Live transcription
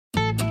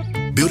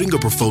Building a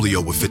portfolio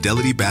with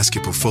Fidelity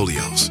Basket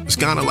Portfolios is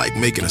kind of like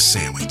making a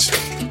sandwich.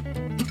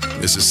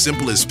 It's as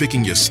simple as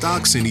picking your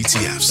stocks and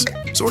ETFs,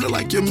 sort of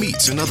like your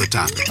meats and other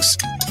toppings,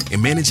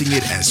 and managing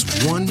it as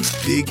one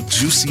big,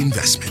 juicy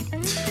investment.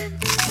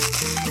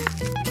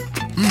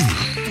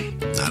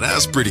 Now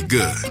that's pretty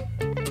good.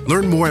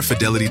 Learn more at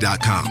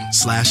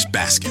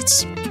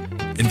fidelity.com/baskets.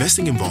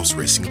 Investing involves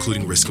risk,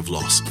 including risk of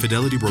loss.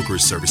 Fidelity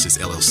Brokerage Services,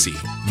 LLC.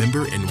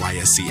 Member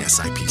NYSE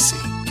SIPC.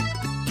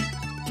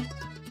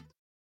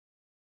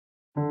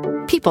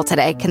 People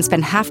today can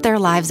spend half their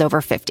lives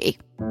over 50.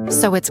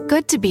 So it's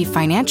good to be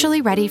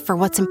financially ready for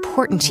what's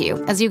important to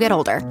you as you get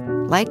older,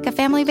 like a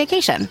family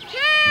vacation.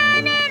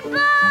 Cannonball!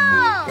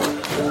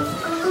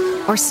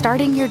 Or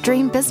starting your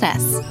dream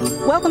business.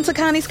 Welcome to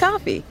Connie's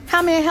Coffee.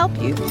 How may I help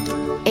you?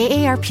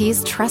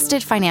 AARP's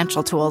trusted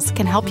financial tools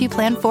can help you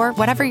plan for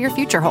whatever your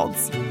future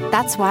holds.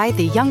 That's why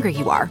the younger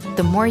you are,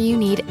 the more you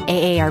need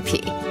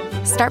AARP.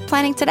 Start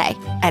planning today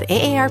at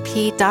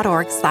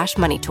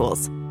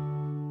aarp.org/moneytools.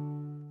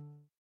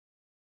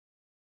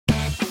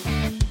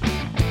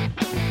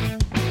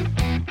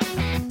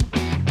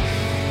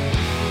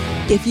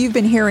 If you've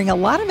been hearing a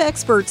lot of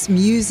experts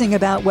musing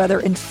about whether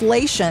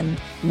inflation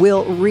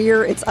will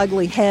rear its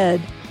ugly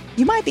head,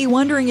 you might be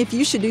wondering if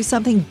you should do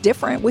something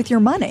different with your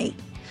money.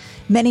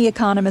 Many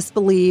economists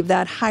believe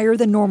that higher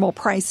than normal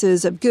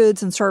prices of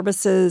goods and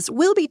services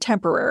will be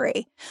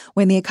temporary.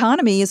 When the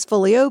economy is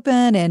fully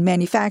open and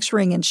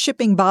manufacturing and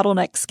shipping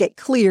bottlenecks get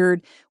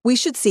cleared, we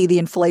should see the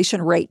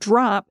inflation rate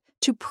drop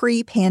to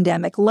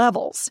pre-pandemic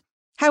levels.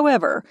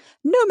 However,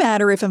 no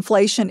matter if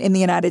inflation in the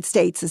United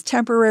States is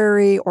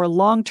temporary or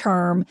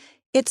long-term,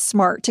 it's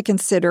smart to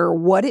consider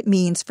what it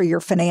means for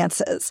your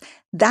finances.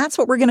 That's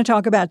what we're going to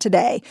talk about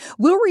today.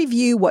 We'll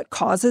review what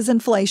causes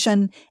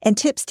inflation and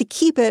tips to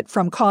keep it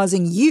from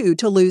causing you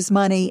to lose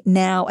money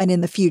now and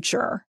in the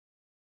future.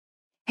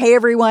 Hey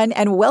everyone,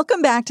 and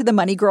welcome back to the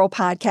Money Girl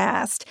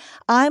podcast.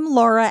 I'm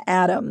Laura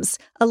Adams,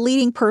 a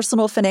leading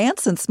personal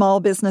finance and small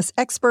business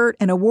expert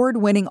and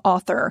award-winning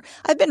author.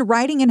 I've been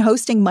writing and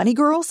hosting Money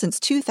Girl since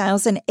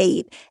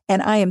 2008,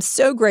 and I am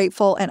so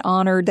grateful and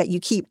honored that you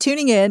keep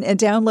tuning in and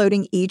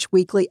downloading each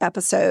weekly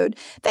episode.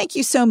 Thank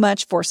you so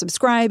much for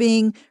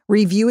subscribing,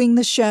 reviewing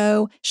the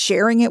show,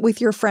 sharing it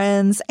with your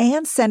friends,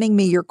 and sending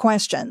me your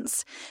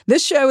questions.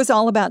 This show is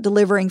all about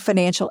delivering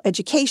financial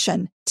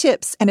education,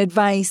 tips, and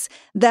advice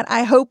that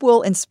I hope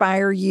will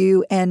inspire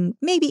you and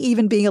maybe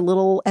even be a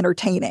little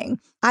entertaining.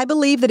 I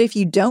believe that if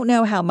you don't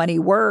know how money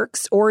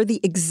works or the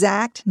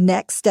exact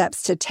next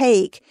steps to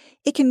take,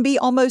 it can be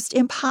almost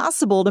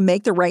impossible to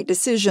make the right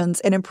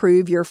decisions and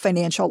improve your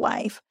financial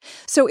life.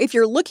 So if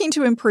you're looking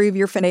to improve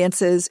your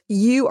finances,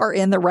 you are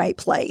in the right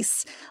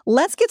place.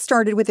 Let's get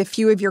started with a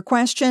few of your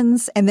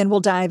questions, and then we'll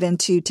dive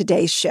into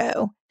today's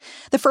show.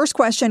 The first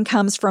question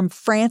comes from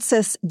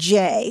Francis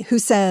J., who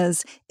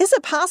says, is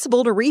it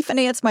possible to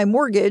refinance my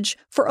mortgage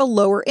for a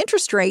lower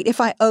interest rate if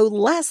I owe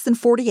less than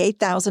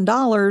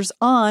 $48,000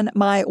 on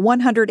my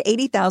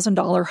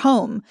 $180,000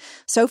 home?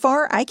 So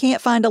far, I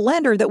can't find a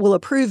lender that will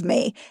approve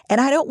me, and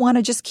I don't want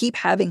to just keep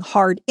having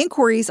hard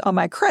inquiries on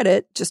my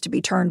credit just to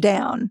be turned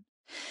down.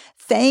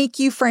 Thank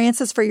you,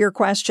 Francis, for your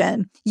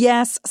question.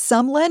 Yes,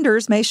 some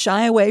lenders may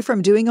shy away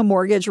from doing a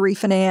mortgage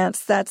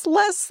refinance that's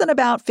less than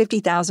about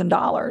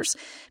 $50,000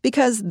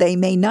 because they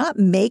may not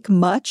make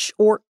much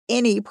or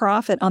any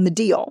profit on the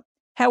deal.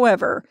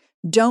 However,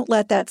 don't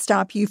let that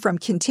stop you from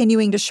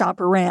continuing to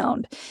shop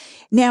around.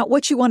 Now,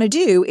 what you want to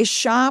do is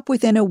shop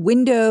within a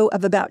window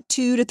of about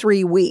 2 to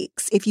 3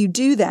 weeks. If you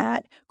do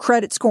that,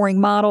 credit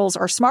scoring models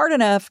are smart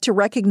enough to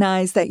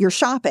recognize that you're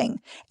shopping,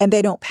 and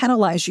they don't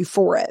penalize you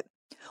for it.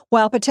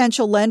 While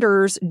potential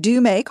lenders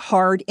do make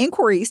hard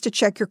inquiries to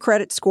check your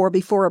credit score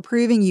before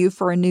approving you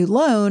for a new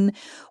loan,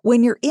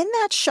 when you're in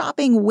that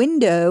shopping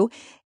window,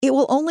 it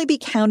will only be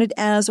counted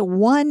as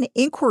one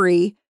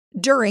inquiry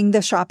during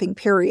the shopping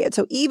period.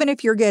 So even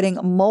if you're getting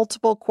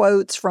multiple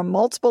quotes from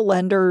multiple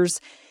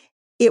lenders,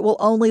 it will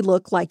only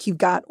look like you've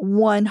got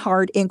one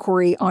hard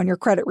inquiry on your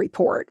credit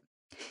report.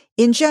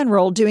 In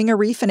general, doing a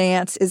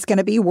refinance is going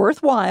to be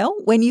worthwhile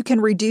when you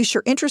can reduce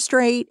your interest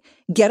rate,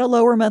 get a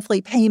lower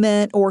monthly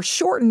payment, or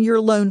shorten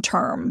your loan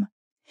term.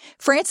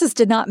 Francis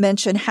did not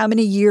mention how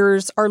many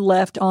years are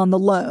left on the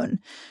loan.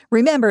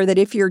 Remember that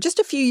if you're just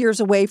a few years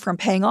away from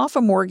paying off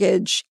a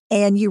mortgage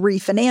and you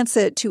refinance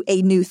it to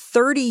a new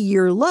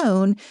 30-year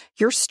loan,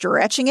 you're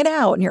stretching it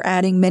out and you're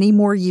adding many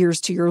more years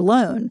to your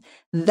loan.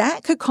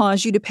 That could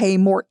cause you to pay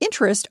more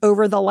interest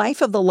over the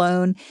life of the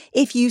loan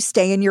if you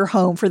stay in your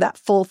home for that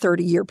full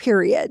 30-year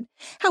period.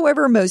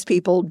 However, most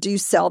people do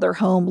sell their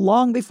home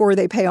long before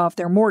they pay off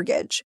their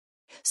mortgage.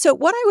 So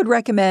what I would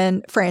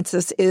recommend,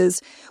 Francis,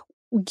 is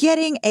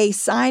getting a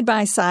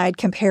side-by-side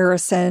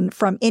comparison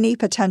from any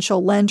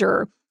potential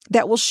lender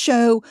that will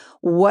show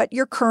what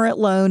your current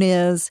loan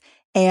is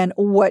and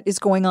what is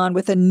going on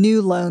with a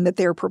new loan that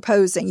they're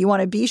proposing. You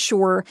want to be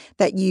sure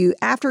that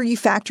after you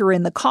factor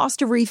in the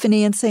cost of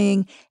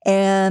refinancing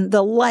and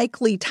the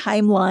likely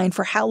timeline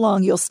for how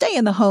long you'll stay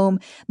in the home,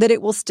 that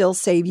it will still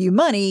save you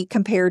money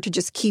compared to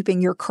just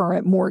keeping your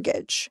current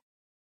mortgage.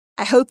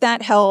 I hope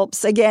that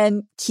helps.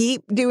 Again,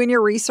 keep doing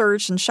your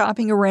research and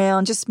shopping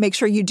around. Just make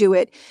sure you do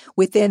it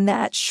within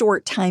that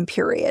short time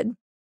period.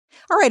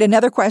 All right,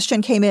 another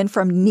question came in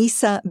from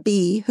Nisa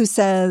B, who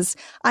says,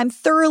 I'm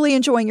thoroughly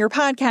enjoying your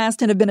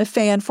podcast and have been a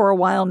fan for a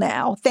while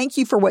now. Thank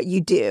you for what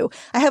you do.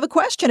 I have a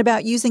question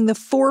about using the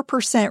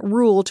 4%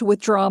 rule to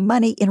withdraw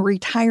money in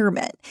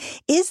retirement.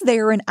 Is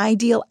there an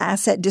ideal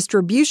asset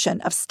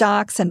distribution of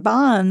stocks and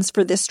bonds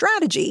for this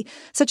strategy,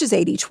 such as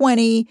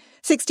 80-20,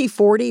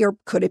 60-40, or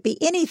could it be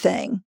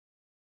anything?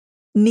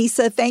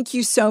 Nisa, thank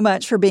you so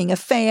much for being a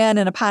fan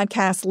and a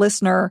podcast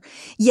listener.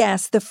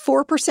 Yes, the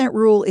 4%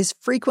 rule is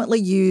frequently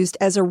used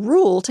as a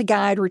rule to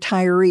guide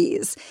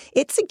retirees.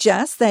 It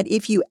suggests that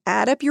if you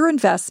add up your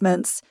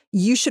investments,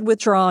 you should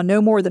withdraw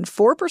no more than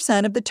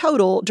 4% of the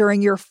total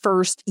during your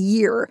first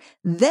year,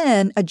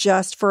 then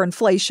adjust for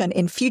inflation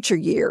in future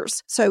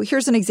years. So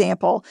here's an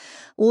example.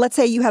 Let's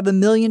say you have $1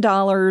 million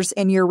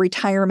in your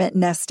retirement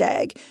nest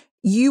egg.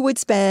 You would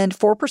spend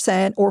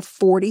 4% or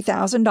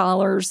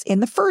 $40,000 in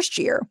the first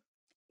year.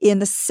 In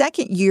the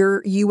second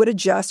year, you would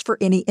adjust for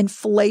any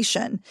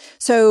inflation.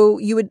 So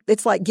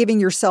it's like giving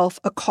yourself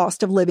a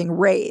cost of living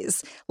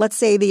raise. Let's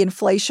say the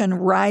inflation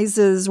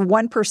rises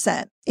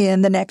 1%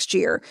 in the next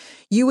year.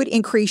 You would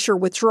increase your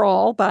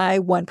withdrawal by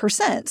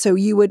 1%. So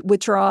you would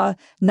withdraw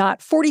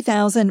not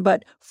 $40,000,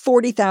 but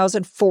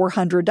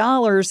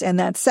 $40,400 in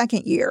that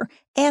second year,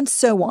 and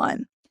so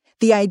on.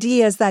 The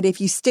idea is that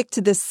if you stick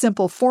to this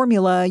simple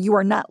formula, you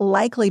are not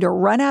likely to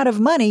run out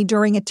of money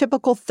during a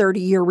typical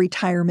 30-year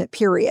retirement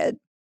period.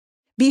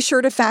 Be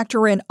sure to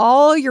factor in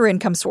all your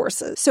income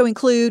sources. So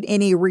include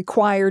any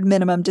required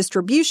minimum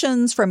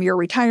distributions from your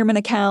retirement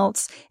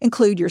accounts,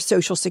 include your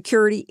Social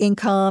Security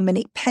income,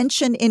 any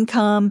pension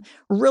income,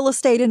 real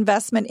estate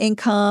investment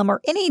income,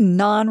 or any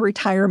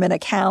non-retirement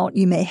account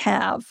you may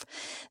have.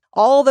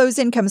 All those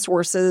income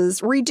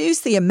sources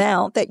reduce the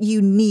amount that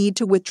you need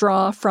to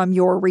withdraw from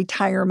your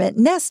retirement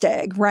nest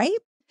egg, right?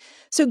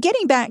 So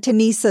getting back to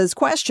Nisa's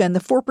question, the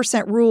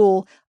 4%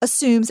 rule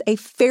assumes a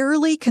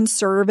fairly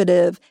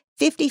conservative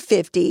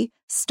 50-50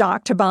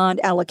 stock to bond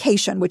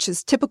allocation, which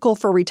is typical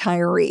for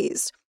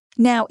retirees.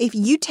 Now, if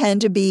you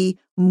tend to be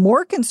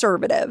more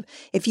conservative,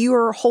 if you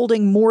are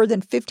holding more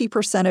than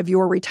 50% of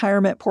your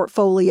retirement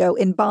portfolio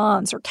in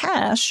bonds or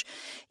cash,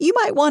 you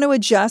might want to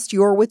adjust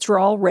your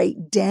withdrawal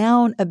rate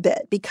down a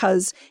bit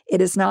because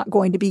it is not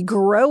going to be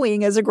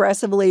growing as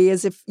aggressively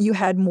as if you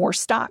had more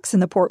stocks in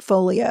the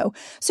portfolio.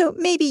 So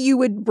maybe you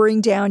would bring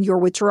down your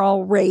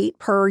withdrawal rate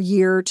per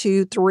year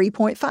to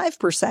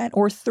 3.5%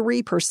 or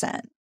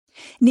 3%.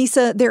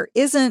 Nisa, there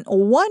isn't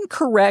one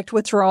correct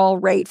withdrawal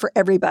rate for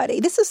everybody.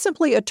 This is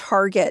simply a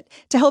target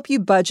to help you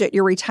budget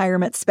your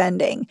retirement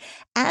spending.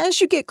 As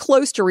you get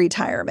close to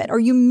retirement or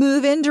you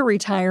move into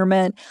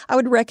retirement, I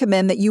would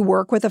recommend that you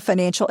work with a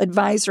financial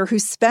advisor who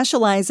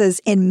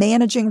specializes in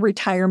managing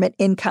retirement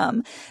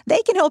income.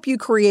 They can help you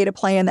create a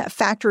plan that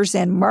factors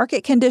in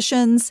market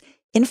conditions,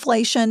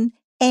 inflation,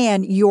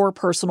 and your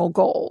personal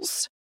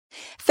goals.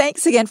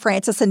 Thanks again,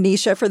 Francis and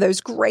Nisha, for those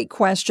great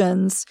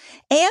questions.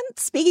 And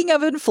speaking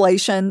of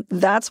inflation,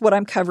 that's what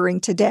I'm covering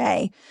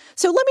today.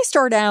 So let me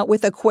start out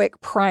with a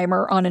quick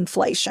primer on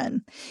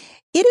inflation.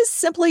 It is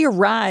simply a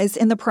rise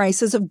in the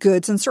prices of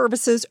goods and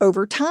services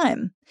over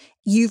time.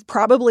 You've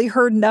probably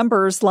heard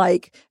numbers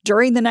like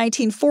during the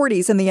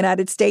 1940s in the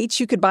United States,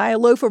 you could buy a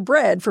loaf of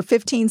bread for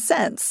 15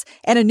 cents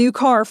and a new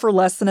car for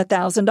less than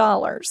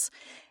 $1,000.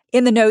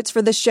 In the notes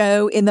for the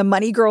show, in the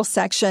Money Girl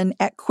section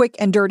at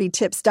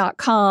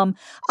quickanddirtytips.com,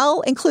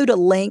 I'll include a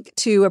link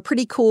to a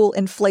pretty cool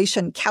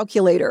inflation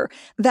calculator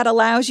that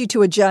allows you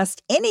to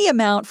adjust any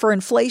amount for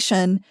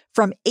inflation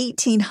from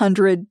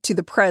 1800 to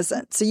the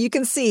present. So you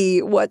can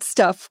see what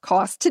stuff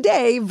costs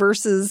today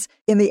versus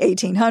in the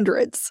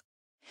 1800s.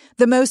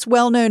 The most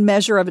well-known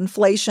measure of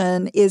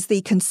inflation is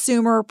the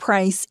Consumer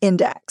Price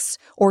Index,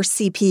 or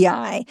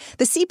CPI.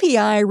 The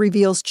CPI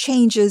reveals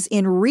changes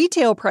in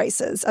retail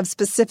prices of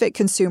specific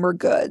consumer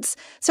goods,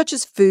 such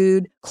as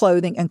food,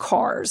 clothing, and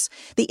cars.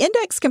 The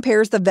index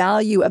compares the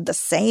value of the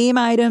same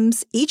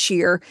items each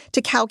year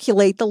to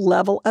calculate the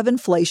level of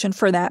inflation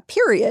for that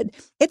period.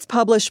 It's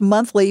published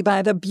monthly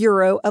by the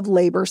Bureau of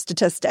Labor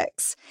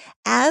Statistics.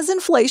 As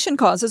inflation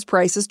causes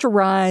prices to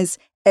rise,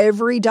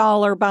 every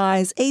dollar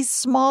buys a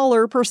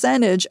smaller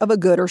percentage of a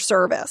good or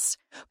service.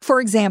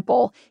 For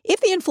example, if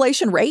the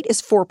inflation rate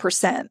is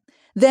 4%,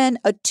 then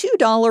a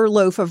 $2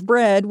 loaf of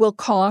bread will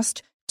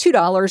cost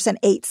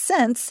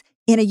 $2.08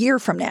 in a year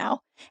from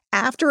now.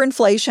 After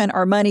inflation,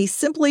 our money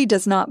simply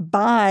does not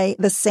buy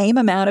the same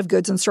amount of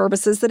goods and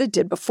services that it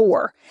did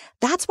before.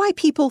 That's why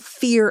people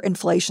fear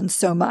inflation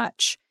so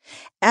much.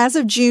 As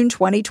of June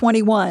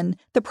 2021,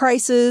 the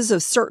prices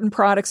of certain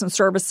products and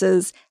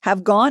services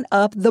have gone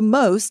up the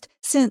most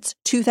since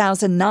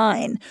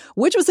 2009,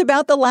 which was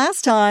about the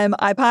last time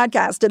I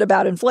podcasted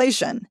about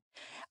inflation.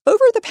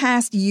 Over the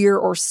past year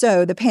or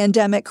so, the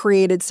pandemic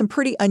created some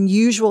pretty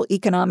unusual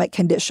economic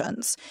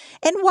conditions.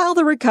 And while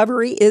the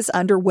recovery is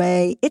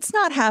underway, it's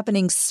not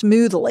happening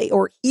smoothly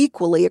or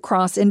equally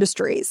across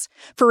industries.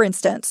 For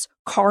instance,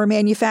 car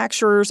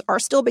manufacturers are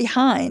still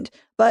behind,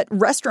 but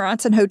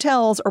restaurants and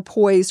hotels are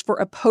poised for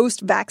a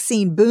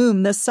post-vaccine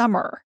boom this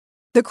summer.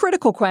 The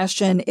critical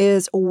question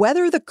is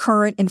whether the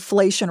current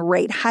inflation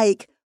rate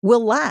hike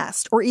will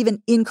last or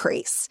even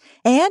increase,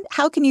 and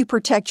how can you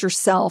protect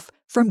yourself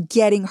from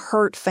getting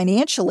hurt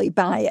financially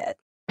by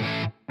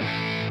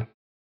it?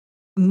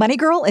 Money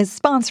Girl is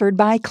sponsored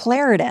by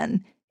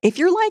Claritin. If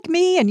you're like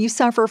me and you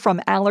suffer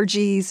from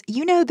allergies,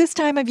 you know this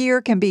time of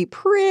year can be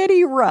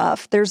pretty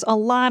rough. There's a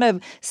lot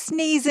of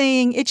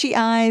sneezing, itchy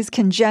eyes,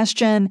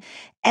 congestion,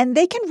 and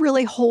they can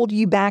really hold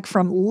you back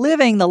from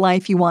living the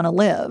life you want to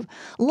live.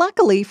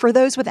 Luckily, for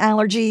those with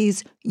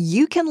allergies,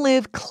 you can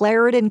live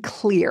Claritin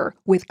Clear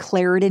with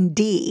Claritin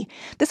D.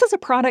 This is a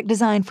product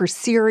designed for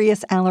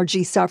serious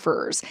allergy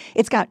sufferers.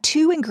 It's got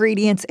 2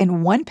 ingredients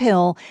in one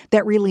pill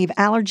that relieve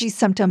allergy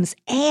symptoms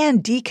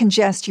and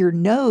decongest your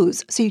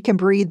nose so you can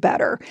breathe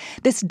better.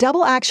 This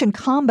double-action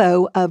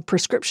combo of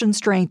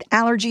prescription-strength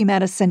allergy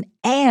medicine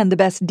and the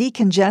best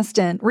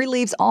decongestant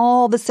relieves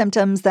all the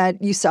symptoms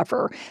that you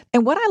suffer.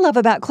 And what I love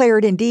about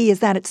Claritin D is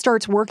that it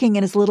starts working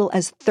in as little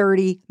as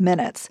 30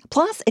 minutes.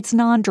 Plus, it's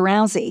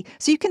non-drowsy,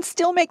 so you can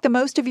still make the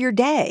most of your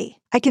day.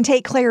 I can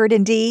take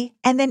Claritin D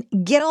and then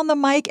get on the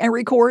mic and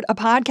record a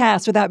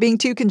podcast without being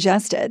too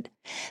congested.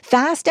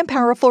 Fast and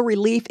powerful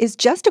relief is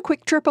just a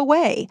quick trip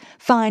away.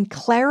 Find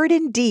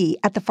Claritin D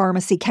at the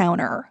pharmacy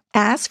counter.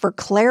 Ask for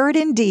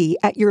Claritin D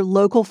at your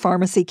local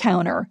pharmacy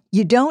counter.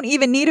 You don't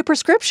even need a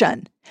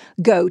prescription.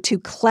 Go to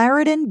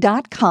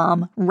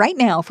Claritin.com right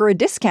now for a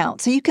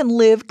discount so you can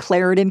live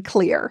Claritin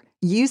Clear.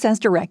 Use as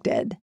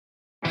directed.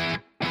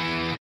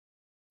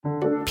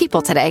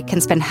 People today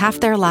can spend half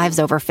their lives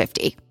over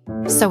 50.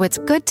 So it's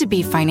good to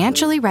be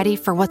financially ready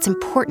for what's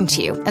important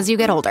to you as you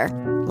get older,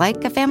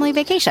 like a family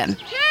vacation.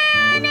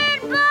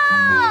 Cannonball!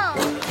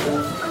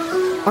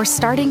 Or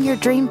starting your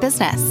dream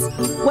business.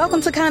 Welcome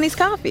to Connie's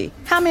Coffee.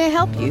 How may I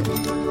help you?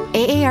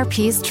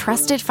 AARP's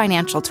trusted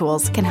financial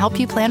tools can help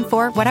you plan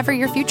for whatever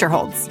your future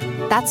holds.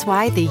 That's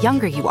why the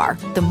younger you are,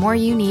 the more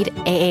you need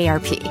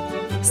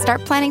AARP.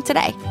 Start planning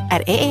today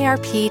at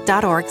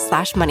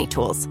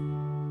aarp.org/moneytools.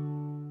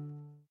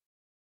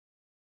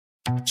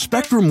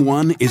 Spectrum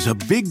One is a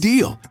big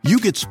deal. You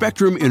get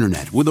Spectrum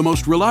Internet with the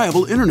most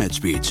reliable internet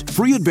speeds,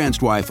 free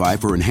advanced Wi-Fi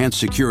for enhanced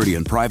security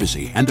and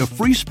privacy, and a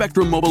free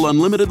Spectrum Mobile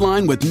Unlimited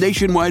line with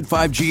nationwide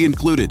 5G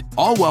included,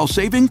 all while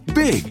saving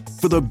big.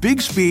 For the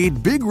big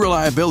speed, big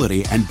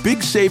reliability, and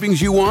big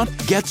savings you want,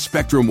 get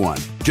Spectrum One.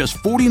 Just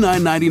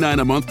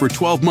 $49.99 a month for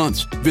 12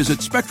 months.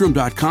 Visit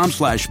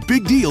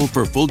spectrum.com/big deal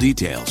for full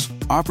details.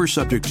 Offer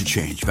subject to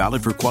change.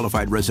 Valid for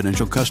qualified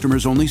residential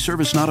customers only.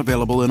 Service not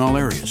available in all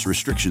areas.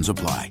 Restrictions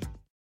apply.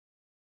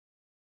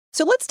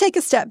 So let's take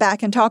a step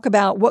back and talk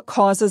about what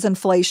causes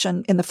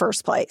inflation in the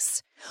first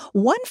place.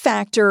 One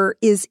factor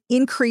is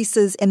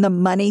increases in the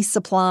money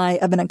supply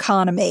of an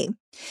economy.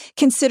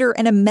 Consider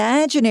an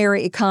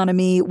imaginary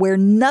economy where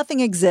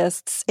nothing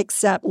exists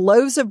except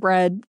loaves of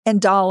bread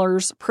and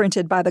dollars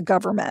printed by the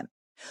government.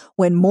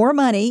 When more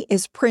money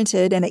is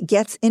printed and it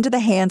gets into the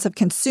hands of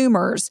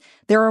consumers,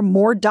 there are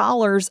more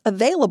dollars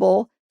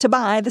available to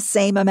buy the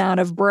same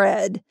amount of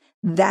bread.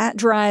 That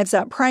drives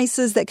up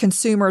prices that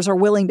consumers are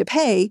willing to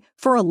pay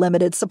for a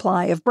limited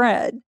supply of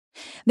bread.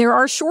 There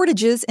are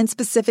shortages in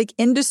specific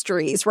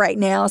industries right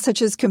now, such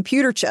as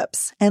computer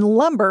chips and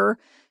lumber,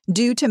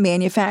 due to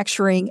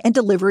manufacturing and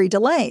delivery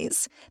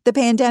delays. The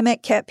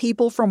pandemic kept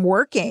people from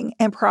working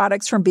and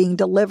products from being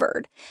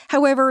delivered.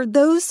 However,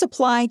 those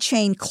supply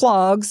chain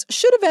clogs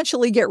should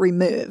eventually get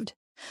removed.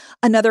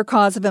 Another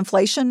cause of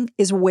inflation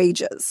is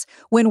wages.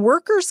 When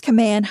workers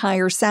command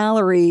higher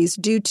salaries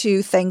due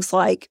to things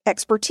like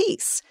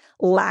expertise,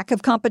 lack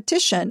of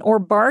competition, or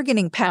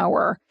bargaining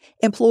power,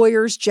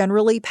 employers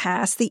generally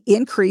pass the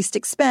increased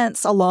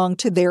expense along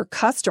to their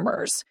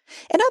customers.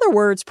 In other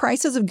words,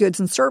 prices of goods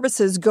and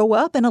services go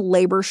up in a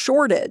labor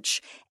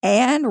shortage.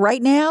 And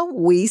right now,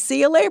 we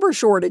see a labor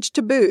shortage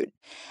to boot.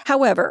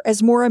 However,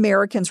 as more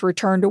Americans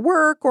return to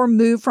work or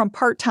move from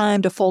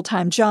part-time to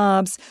full-time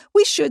jobs,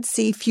 we should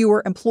see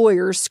fewer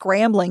employers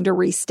scrambling to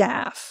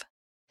restaff.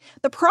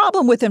 The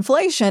problem with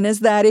inflation is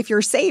that if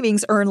your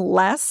savings earn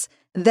less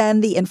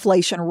than the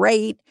inflation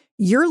rate,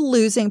 you're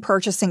losing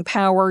purchasing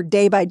power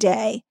day by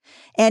day.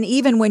 And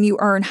even when you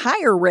earn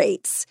higher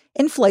rates,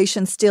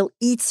 inflation still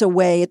eats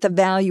away at the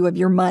value of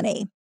your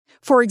money.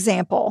 For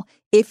example,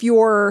 if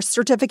your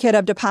certificate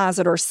of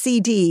deposit or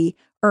CD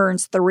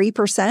earns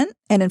 3%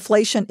 and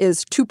inflation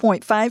is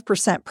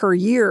 2.5% per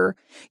year,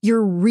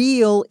 your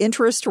real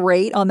interest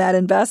rate on that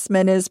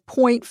investment is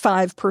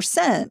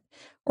 0.5%,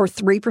 or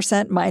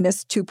 3%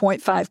 minus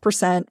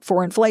 2.5%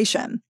 for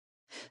inflation.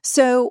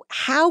 So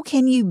how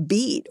can you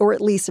beat or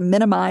at least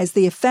minimize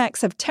the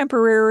effects of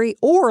temporary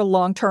or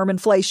long-term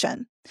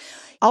inflation?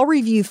 I'll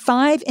review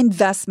 5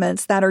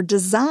 investments that are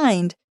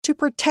designed to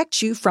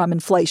protect you from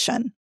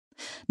inflation.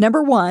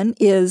 Number 1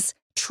 is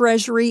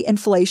Treasury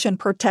Inflation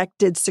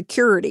Protected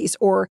Securities,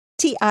 or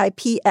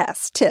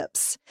TIPS,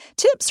 TIPS.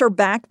 TIPS are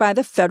backed by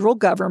the federal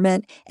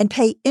government and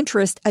pay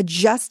interest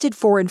adjusted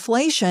for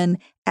inflation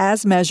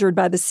as measured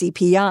by the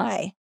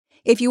CPI.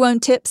 If you own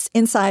TIPS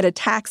inside a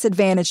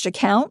tax-advantaged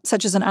account,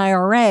 such as an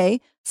IRA,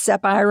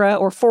 SEP IRA,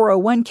 or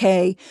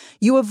 401k,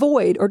 you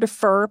avoid or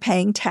defer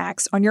paying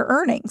tax on your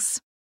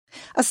earnings.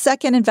 A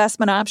second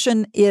investment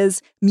option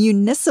is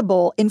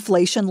municipal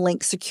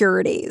inflation-linked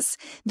securities.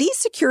 These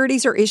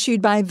securities are issued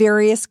by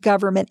various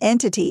government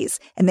entities,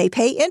 and they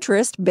pay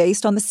interest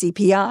based on the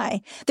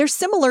CPI. They're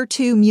similar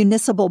to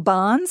municipal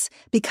bonds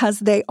because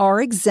they are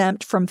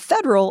exempt from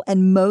federal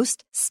and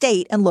most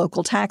state and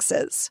local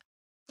taxes.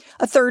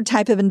 A third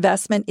type of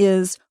investment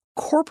is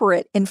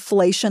corporate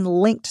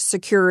inflation-linked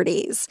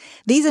securities.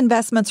 These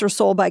investments are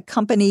sold by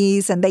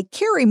companies and they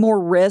carry more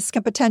risk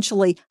and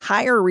potentially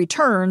higher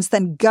returns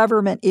than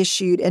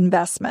government-issued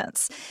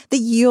investments. The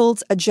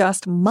yields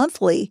adjust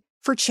monthly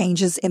for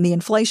changes in the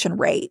inflation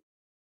rate.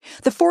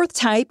 The fourth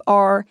type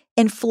are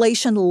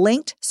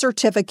inflation-linked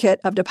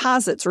certificate of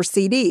deposits, or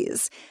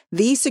CDs.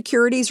 These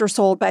securities are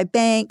sold by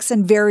banks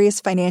and various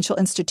financial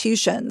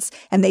institutions,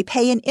 and they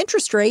pay an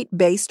interest rate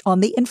based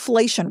on the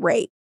inflation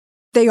rate.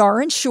 They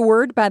are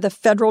insured by the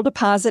Federal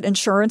Deposit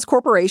Insurance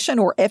Corporation,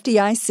 or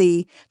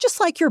FDIC, just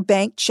like your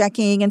bank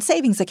checking and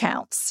savings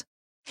accounts.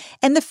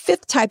 And the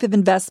fifth type of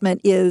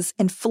investment is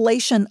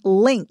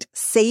inflation-linked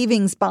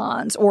savings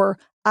bonds, or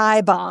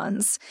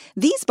I-bonds.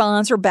 These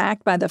bonds are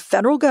backed by the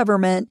federal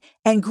government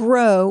and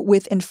grow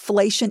with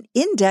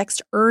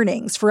inflation-indexed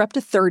earnings for up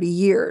to 30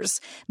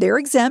 years. They're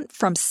exempt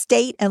from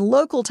state and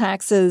local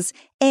taxes,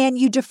 and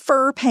you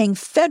defer paying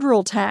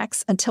federal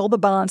tax until the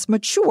bonds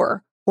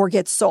mature or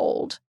get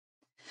sold.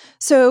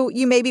 So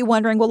you may be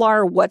wondering, well,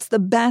 Laura, what's the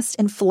best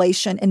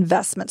inflation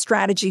investment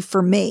strategy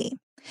for me?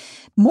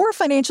 More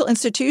financial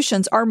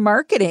institutions are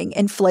marketing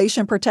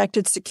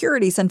inflation-protected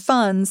securities and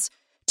funds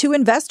to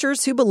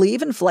investors who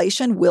believe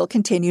inflation will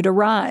continue to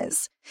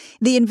rise.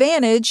 The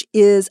advantage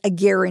is a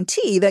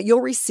guarantee that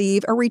you'll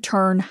receive a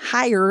return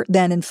higher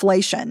than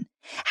inflation.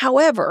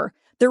 However,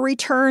 the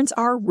returns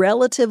are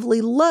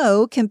relatively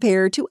low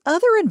compared to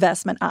other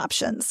investment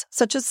options,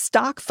 such as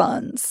stock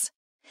funds.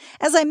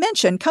 As I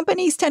mentioned,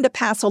 companies tend to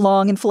pass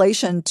along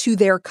inflation to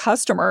their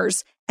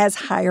customers as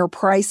higher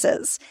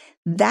prices.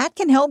 That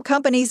can help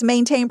companies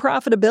maintain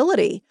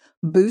profitability,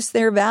 boost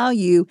their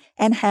value,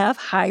 and have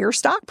higher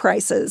stock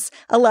prices,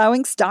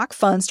 allowing stock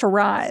funds to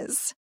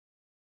rise.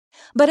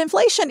 But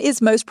inflation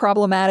is most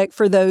problematic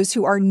for those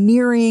who are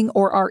nearing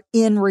or are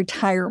in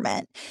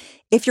retirement.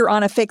 If you're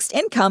on a fixed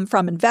income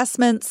from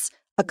investments,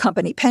 a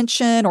company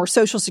pension, or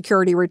Social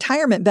Security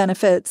retirement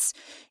benefits,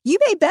 you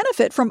may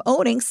benefit from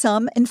owning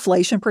some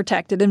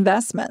inflation-protected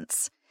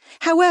investments.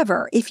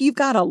 However, if you've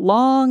got a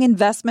long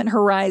investment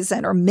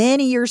horizon or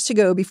many years to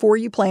go before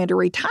you plan to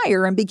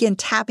retire and begin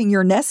tapping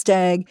your nest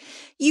egg,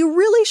 you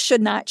really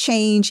should not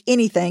change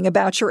anything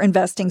about your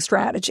investing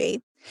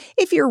strategy.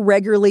 If you're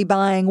regularly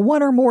buying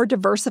one or more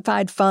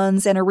diversified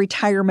funds in a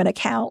retirement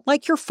account,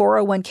 like your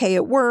 401k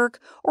at work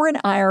or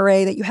an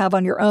IRA that you have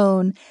on your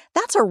own,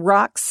 that's a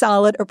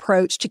rock-solid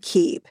approach to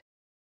keep.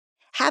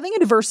 Having a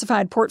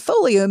diversified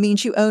portfolio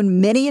means you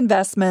own many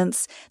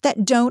investments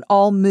that don't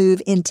all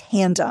move in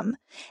tandem.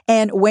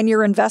 And when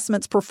your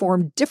investments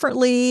perform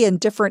differently in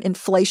different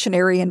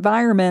inflationary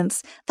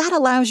environments, that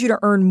allows you to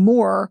earn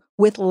more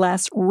with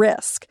less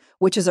risk,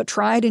 which is a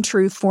tried and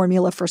true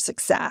formula for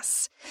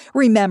success.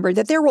 Remember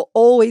that there will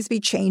always be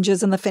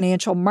changes in the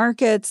financial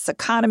markets,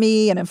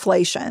 economy, and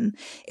inflation.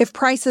 If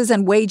prices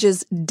and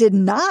wages did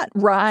not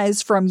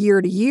rise from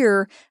year to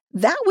year,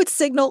 that would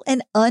signal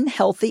an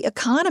unhealthy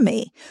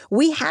economy.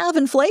 We have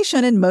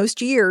inflation in most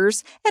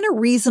years, and a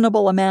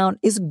reasonable amount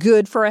is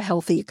good for a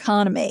healthy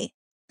economy.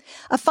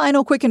 A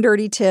final quick and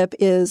dirty tip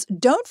is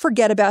don't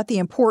forget about the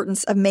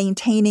importance of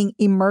maintaining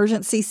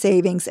emergency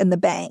savings in the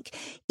bank.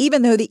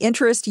 Even though the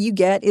interest you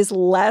get is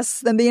less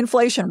than the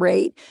inflation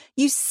rate,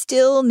 you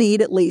still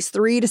need at least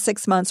 3 to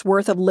 6 months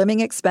worth of living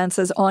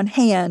expenses on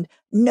hand,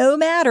 no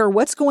matter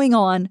what's going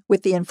on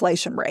with the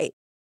inflation rate.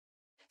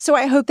 So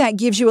I hope that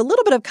gives you a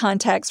little bit of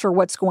context for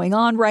what's going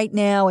on right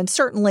now, and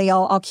certainly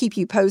I'll keep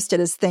you posted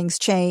as things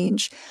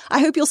change. I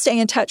hope you'll stay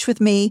in touch with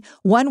me.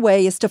 One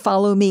way is to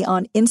follow me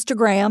on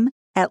Instagram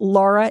at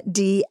Laura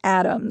D.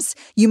 Adams.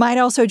 You might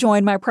also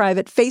join my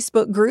private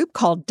Facebook group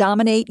called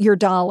Dominate Your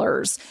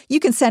Dollars. You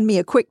can send me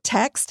a quick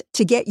text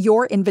to get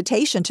your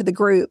invitation to the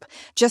group.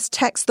 Just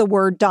text the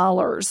word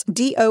dollars,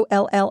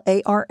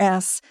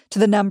 DOLLARS, to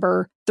the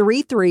number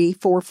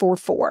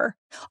 33444.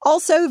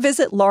 Also,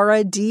 visit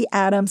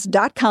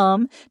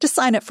lauradadams.com to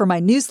sign up for my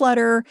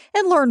newsletter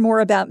and learn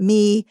more about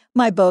me,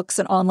 my books,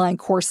 and online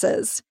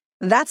courses.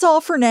 That's all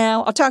for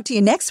now. I'll talk to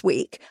you next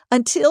week.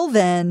 Until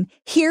then,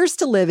 here's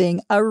to living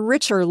a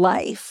richer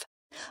life.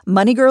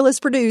 Money Girl is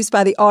produced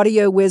by the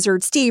audio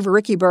wizard Steve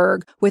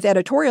Rickyberg with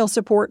editorial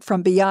support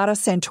from Beata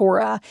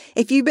Santora.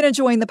 If you've been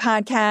enjoying the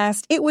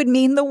podcast, it would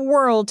mean the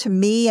world to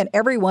me and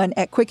everyone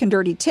at Quick and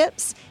Dirty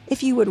Tips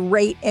if you would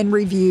rate and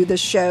review the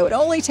show. It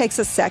only takes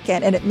a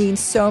second and it means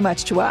so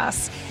much to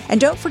us. And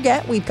don't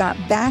forget, we've got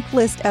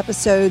backlist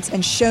episodes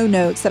and show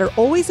notes that are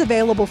always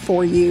available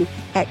for you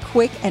at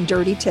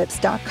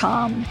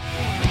quickanddirtytips.com.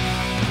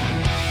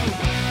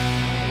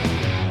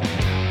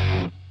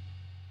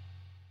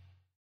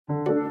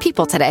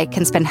 people today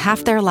can spend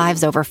half their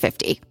lives over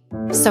 50.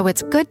 So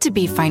it's good to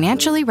be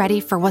financially ready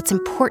for what's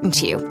important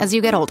to you as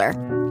you get older,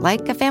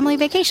 like a family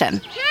vacation.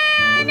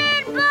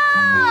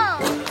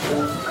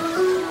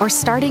 Or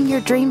starting your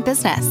dream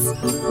business.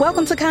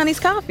 Welcome to Connie's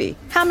Coffee.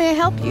 How may I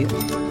help you?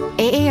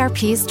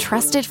 AARP's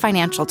trusted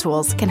financial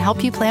tools can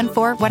help you plan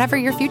for whatever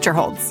your future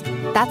holds.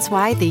 That's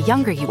why the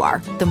younger you are,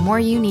 the more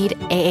you need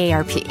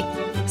AARP.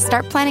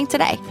 Start planning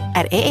today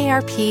at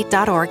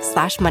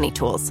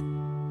aarp.org/moneytools.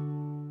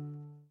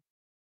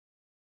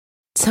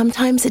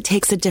 Sometimes it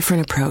takes a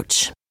different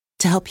approach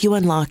to help you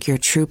unlock your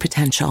true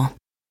potential.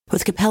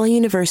 With Capella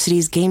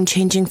University's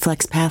game-changing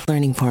FlexPath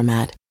learning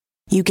format,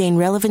 you gain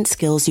relevant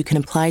skills you can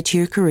apply to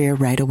your career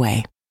right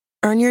away.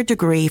 Earn your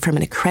degree from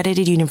an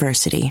accredited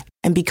university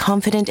and be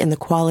confident in the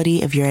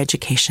quality of your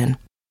education.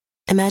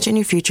 Imagine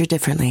your future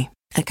differently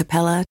at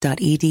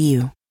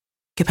capella.edu.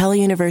 Capella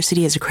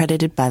University is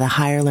accredited by the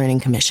Higher Learning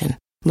Commission.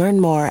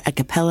 Learn more at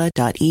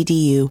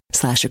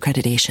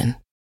capella.edu/accreditation.